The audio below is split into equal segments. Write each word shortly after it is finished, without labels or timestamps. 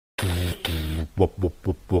I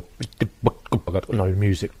got no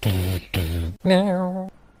music. Now.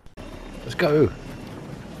 Let's go.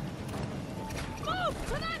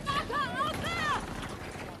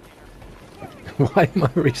 Why am I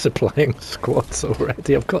resupplying squads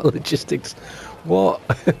already? I've got logistics. What?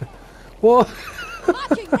 What?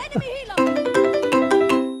 Marching, enemy healer.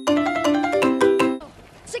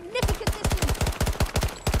 Significant distance.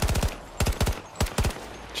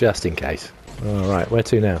 Just in case. Alright, where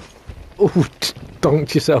to now? Ooh,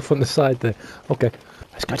 donked yourself on the side there. Okay,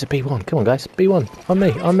 let's go to B1. Come on, guys. B1. On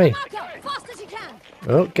me, on me. Fast as you can.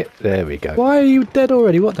 Oh, there we go. Why are you dead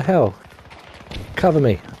already? What the hell? Cover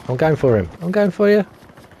me. I'm going for him. I'm going for you.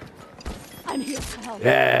 I'm here to help.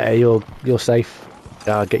 Yeah, you're safe.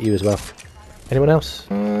 I'll get you as well. Anyone else?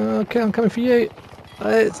 Okay, I'm coming for you.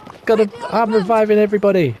 I'm reviving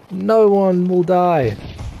everybody. No one will die.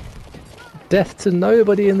 Death to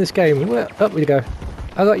nobody in this game. Up we go.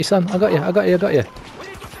 I got you, son. I got you. I got you. I got you.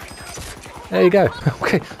 There you go.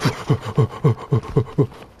 Okay.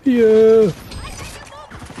 Yeah.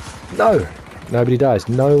 No. Nobody dies.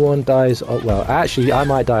 No one dies. Oh, well, actually, I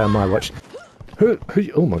might die on my watch.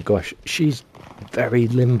 Oh my gosh. She's very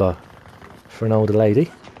limber for an older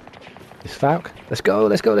lady. This Falk. Let's go.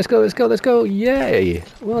 Let's go. Let's go. Let's go. Let's go. Yay.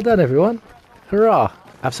 Well done, everyone. Hurrah.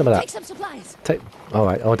 Have some of that. Take some supplies. All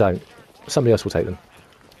right. Oh, don't. Somebody else will take them.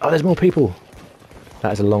 Oh, there's more people.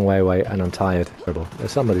 That is a long way away, and I'm tired.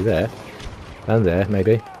 There's somebody there. And there,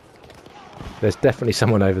 maybe. There's definitely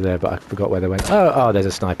someone over there, but I forgot where they went. Oh, there's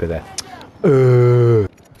a sniper there.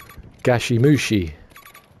 Gashimushi.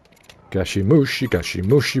 Gashimushi,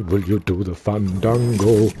 Gashimushi, will you do the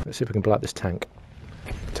fandango? Let's see if we can blow up this tank.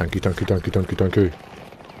 Tanky, tanky, tanky, tanky, tanky.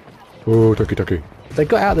 Oh, tanky, tanky. They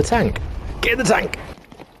got out of the tank. Get in the tank!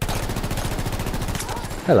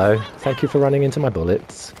 Hello. Thank you for running into my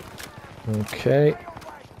bullets. Okay.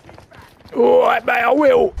 Alright, mate, I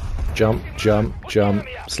will! Jump, jump, jump,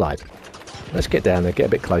 slide. Let's get down there, get a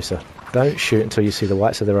bit closer. Don't shoot until you see the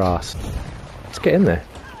whites of their arse. Let's get in there.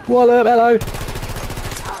 Wallop, hello!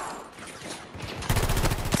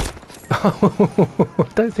 I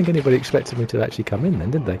don't think anybody expected me to actually come in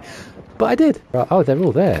then, did they? But I did. Right, oh, they're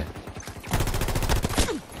all there.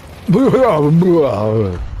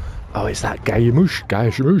 Oh, it's that Gashimush,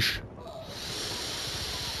 Gashimush.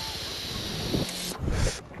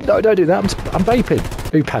 No, don't do that. I'm vaping.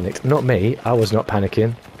 Who panicked? Not me. I was not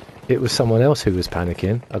panicking. It was someone else who was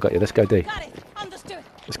panicking. I got you. Let's go D. Got it. Understood.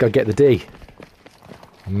 Let's go get the D.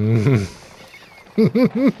 Where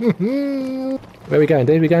are we going,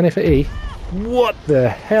 dude? We going here for E? What the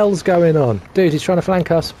hell's going on? Dude, he's trying to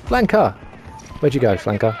flank us. Flanker! Where'd you go,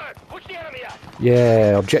 flanker?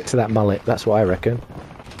 Yeah, object to that mullet. That's what I reckon.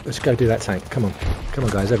 Let's go do that tank. Come on. Come on,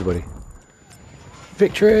 guys, everybody.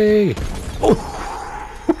 Victory! Oh!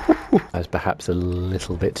 I was perhaps a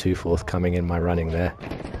little bit too forthcoming in my running there.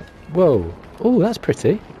 Whoa. Oh, that's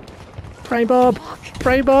pretty. Brain Bob!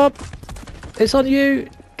 Brain Bob! It's on you!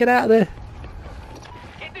 Get out of there!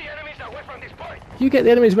 You get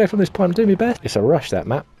the enemies away from this point. I'm doing my best. It's a rush, that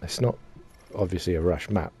map. It's not obviously a rush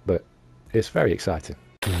map, but it's very exciting.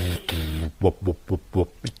 I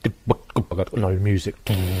got no music.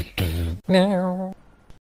 Now.